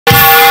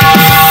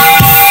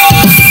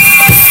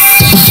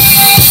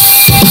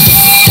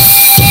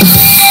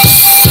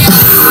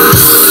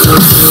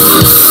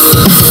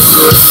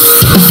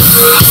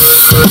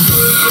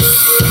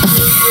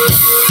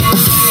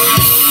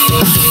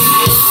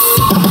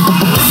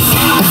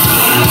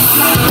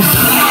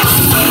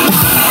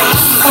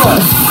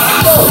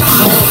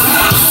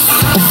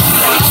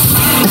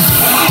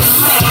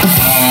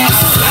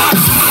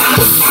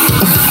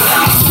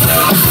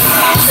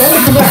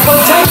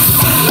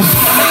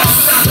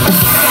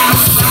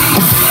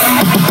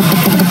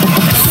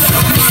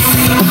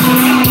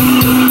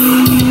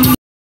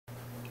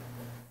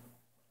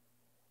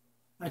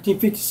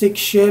1956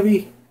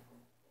 Chevy,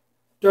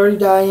 Dirty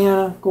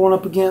Diana, going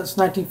up against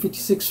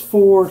 1956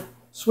 Ford,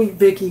 Sweet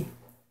Vicky.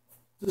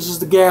 This is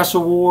the Gasser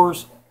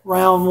Wars,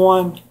 round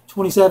 1,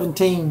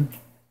 2017.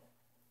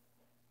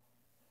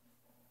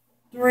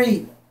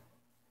 3,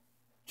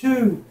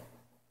 2,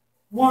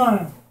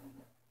 1,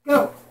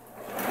 go!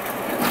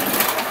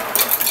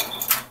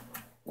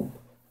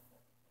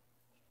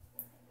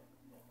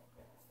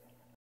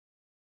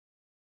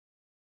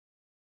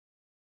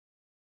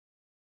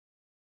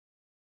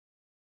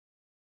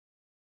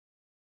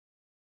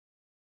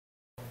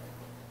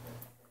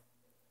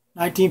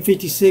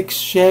 '56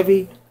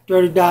 Chevy,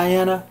 Dirty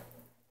Diana,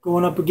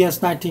 going up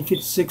against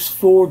 1956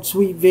 Ford,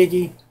 Sweet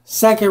Vicky.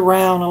 Second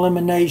round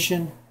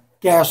elimination,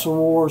 Gasser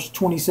Wars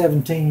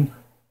 2017.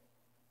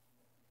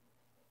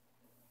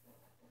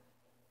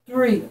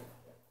 3,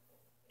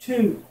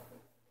 2,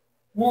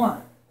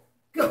 1,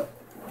 go!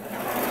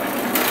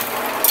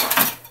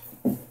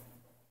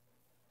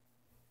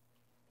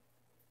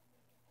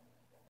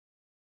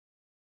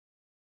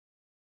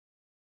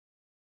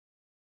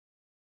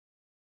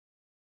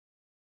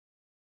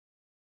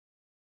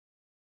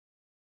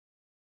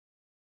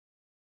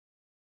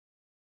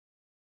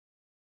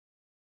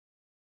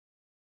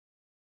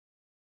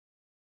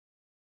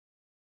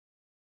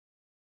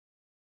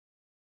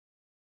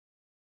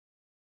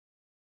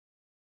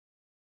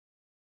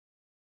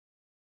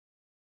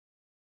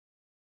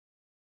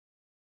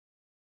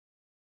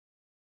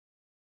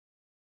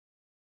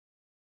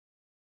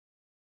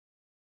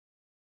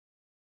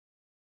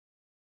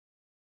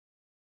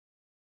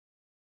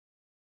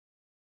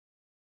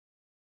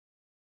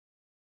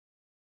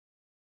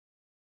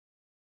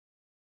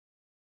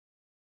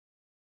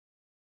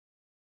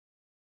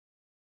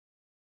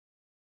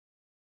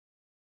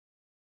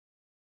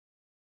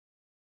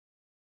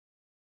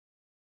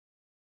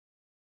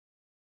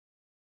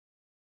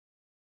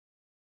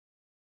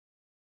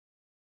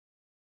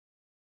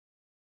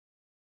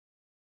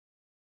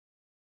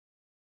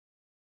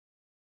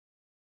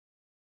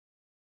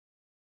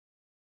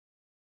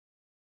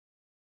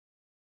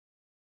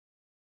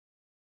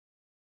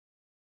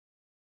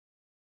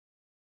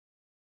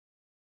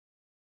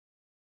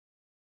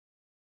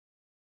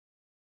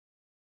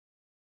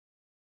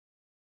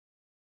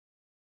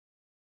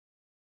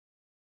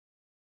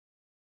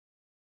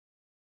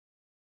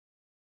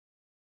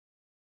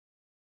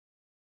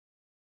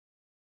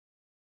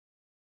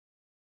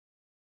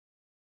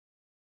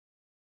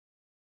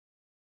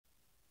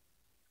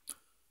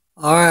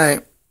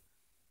 Alright,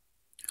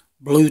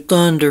 Blue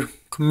Thunder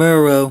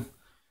Camaro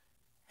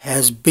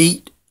has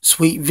beat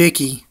Sweet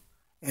Vicky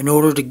in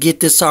order to get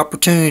this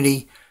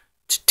opportunity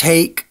to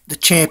take the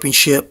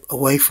championship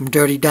away from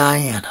Dirty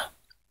Diana.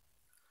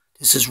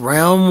 This is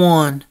round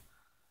 1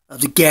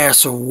 of the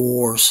Gasser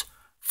Wars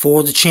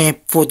for the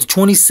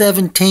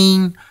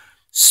 2017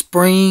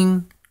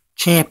 Spring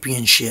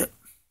Championship.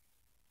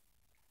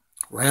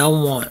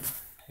 Round 1.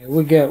 Here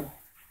we go.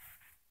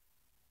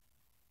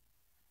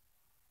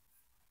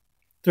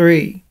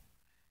 3,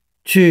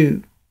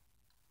 2,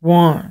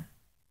 1,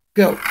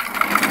 go.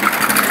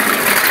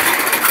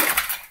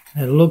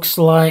 It looks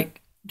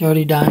like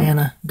Dirty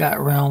Diana got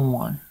round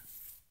 1.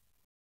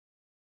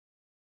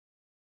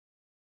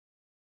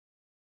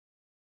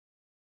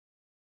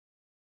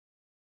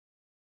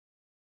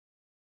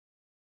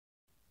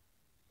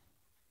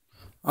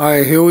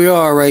 Alright, here we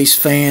are, race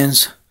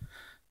fans.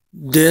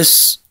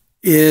 This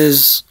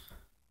is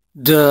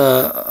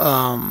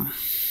the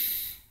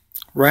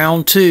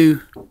round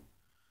 2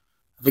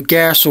 the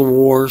Gasser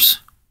Wars.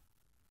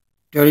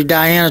 Dirty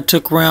Diana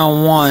took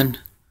round 1.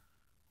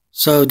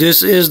 So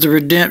this is the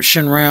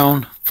redemption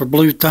round for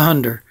Blue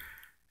Thunder.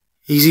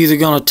 He's either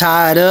going to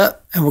tie it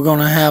up and we're going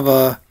to have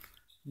a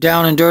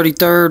down and dirty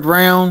third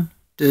round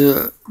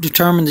to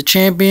determine the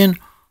champion,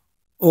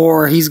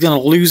 or he's going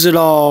to lose it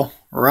all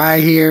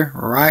right here,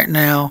 right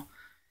now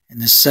in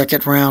the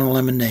second round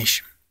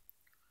elimination.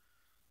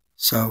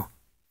 So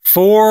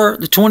for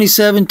the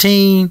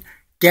 2017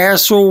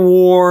 Gasser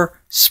War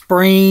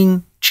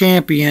Spring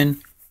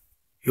Champion,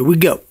 here we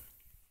go.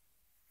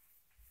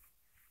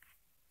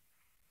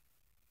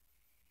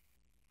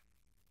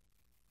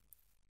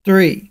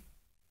 3,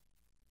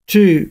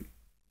 2,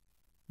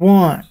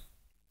 1,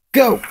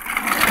 go!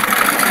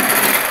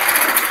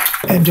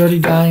 And Dirty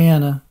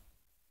Diana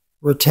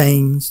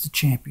retains the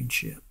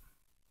championship.